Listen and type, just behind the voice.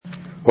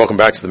Welcome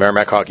back to the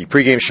Merrimack Hockey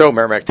pregame show.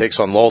 Merrimack takes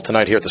on Lowell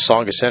tonight here at the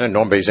Tsongas Center.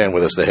 Norm Bazin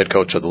with us, the head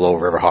coach of the Lowell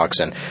Riverhawks.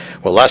 And,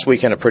 well, last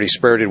weekend, a pretty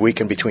spirited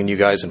weekend between you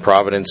guys and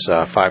Providence,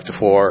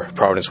 5-4.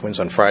 Providence wins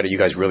on Friday. You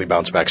guys really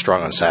bounced back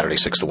strong on Saturday,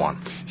 6-1.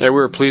 Yeah, we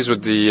were pleased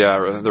with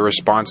the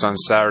response on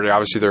Saturday.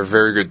 Obviously, they're a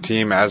very good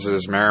team, as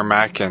is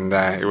Merrimack, and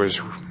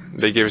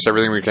they gave us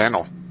everything we can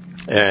handle.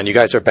 And you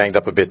guys are banged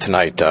up a bit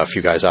tonight, a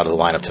few guys out of the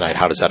lineup tonight.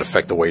 How does that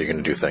affect the way you're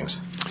going to do things?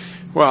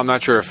 Well, I'm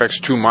not sure it affects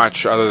too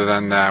much other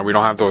than we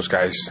don't have those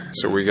guys.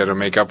 So we got to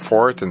make up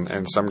for it,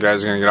 and some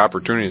guys are going to get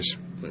opportunities.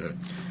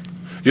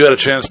 You had a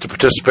chance to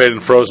participate in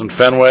Frozen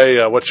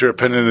Fenway. What's your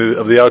opinion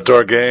of the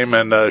outdoor game,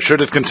 and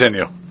should it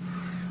continue?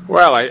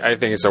 Well, I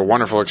think it's a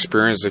wonderful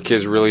experience. The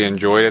kids really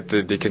enjoyed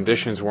it. The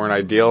conditions weren't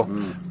ideal,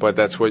 but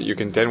that's what you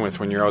contend with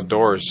when you're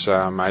outdoors.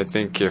 I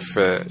think if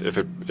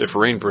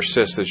rain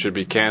persists, it should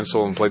be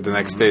canceled and played the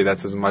next day.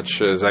 That's as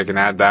much as I can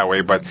add that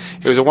way. But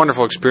it was a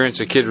wonderful experience.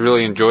 The kids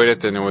really enjoyed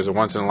it, and it was a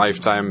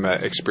once-in-a-lifetime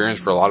experience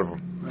for a lot of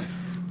them.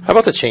 How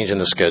about the change in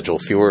the schedule?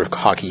 Fewer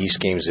Hockey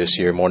East games this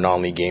year, more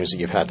non-league games that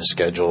you've had to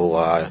schedule.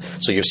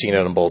 So you've seen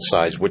it on both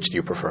sides. Which do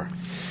you prefer?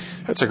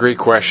 That's a great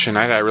question.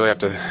 I really have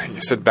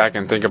to sit back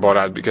and think about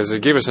that because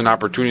it gave us an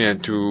opportunity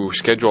to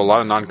schedule a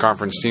lot of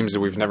non-conference teams that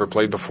we've never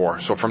played before.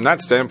 So from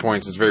that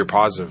standpoint, it's very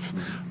positive.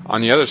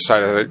 On the other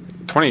side of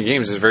it, 20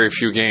 games is very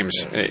few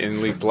games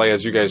in league play,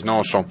 as you guys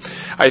know. So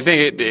I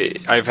think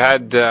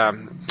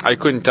I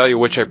couldn't tell you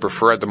which I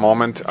prefer at the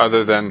moment,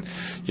 other than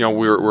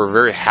we're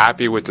very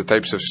happy with the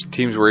types of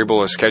teams we're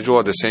able to schedule.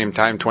 At the same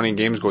time, 20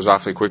 games goes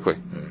awfully quickly.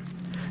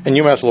 And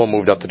UMass Lowell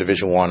moved up to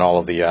Division I, all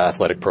of the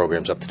athletic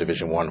programs up to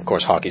Division I. Of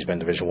course, hockey's been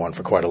Division I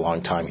for quite a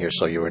long time here,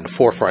 so you're in the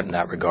forefront in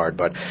that regard.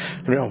 But,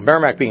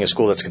 Merrimack being a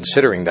school that's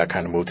considering that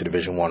kind of move to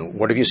Division I,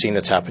 what have you seen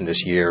that's happened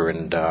this year,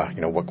 and,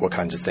 what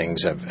kinds of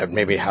things have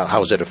maybe, how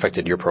has it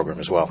affected your program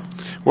as well?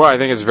 Well, I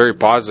think it's very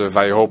positive.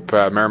 I hope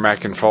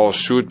Merrimack can follow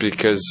suit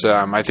because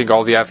I think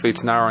all the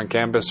athletes now on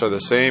campus are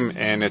the same,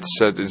 and it's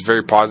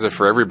very positive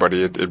for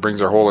everybody. It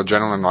brings our whole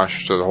adrenaline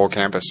rush to the whole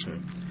campus.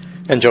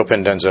 And Joe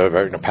Pendenza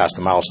passed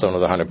the milestone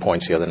of the 100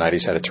 points the other night.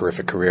 He's had a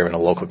terrific career, and a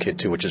local kid,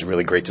 too, which is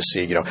really great to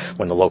see,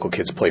 when the local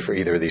kids play for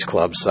either of these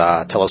clubs.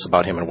 Tell us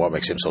about him and what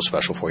makes him so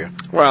special for you.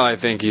 Well, I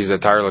think he's a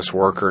tireless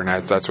worker, and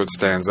that's what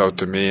stands out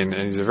to me, and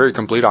he's a very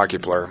complete hockey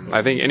player.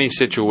 I think any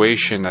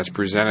situation that's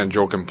presented,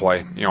 Joe can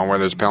play,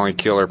 whether it's penalty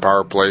kill or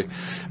power play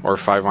or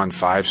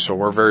 5-on-5. So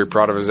we're very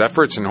proud of his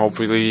efforts, and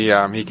hopefully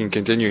he can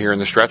continue here in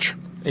the stretch.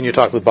 And you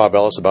talked with Bob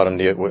Ellis about him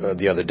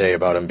the other day,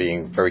 about him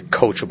being very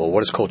coachable.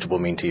 What does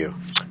coachable mean to you?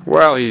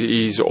 Well,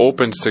 he's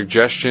open to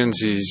suggestions.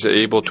 He's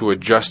able to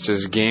adjust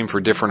his game for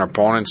different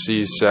opponents.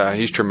 He's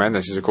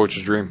tremendous. He's a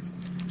coach's dream.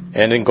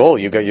 And in goal,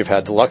 you've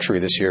had the luxury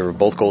this year.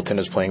 Both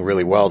goaltenders playing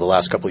really well. The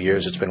last couple of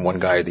years, it's been one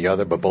guy or the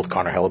other, but both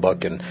Connor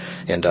Hellebuck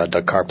and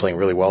Doug Carr playing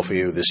really well for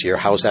you this year.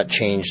 How's that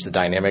changed the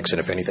dynamics? And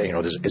if anything,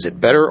 is it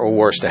better or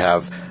worse to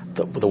have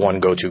the one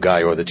go-to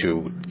guy or the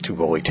two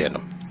goalie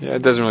tandem? Yeah,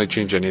 it doesn't really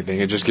change anything.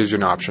 It just gives you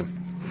an option.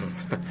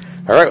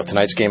 All right, well,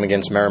 tonight's game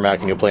against Merrimack,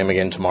 and you'll play them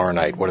again tomorrow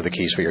night. What are the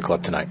keys for your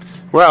club tonight?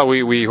 Well,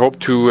 we hope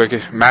to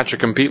match a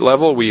compete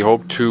level. We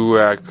hope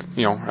to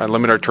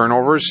limit our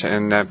turnovers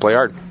and play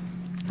hard.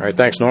 All right,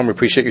 thanks, Norm. We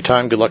appreciate your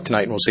time. Good luck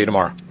tonight, and we'll see you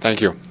tomorrow.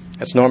 Thank you.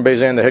 That's Norm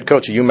Bazin, the head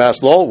coach of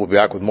UMass Lowell. We'll be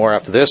back with more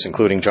after this,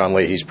 including John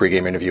Leahy's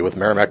pregame interview with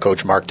Merrimack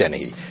coach Mark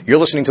Dennehy. You're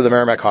listening to the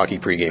Merrimack Hockey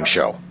pregame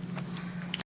show.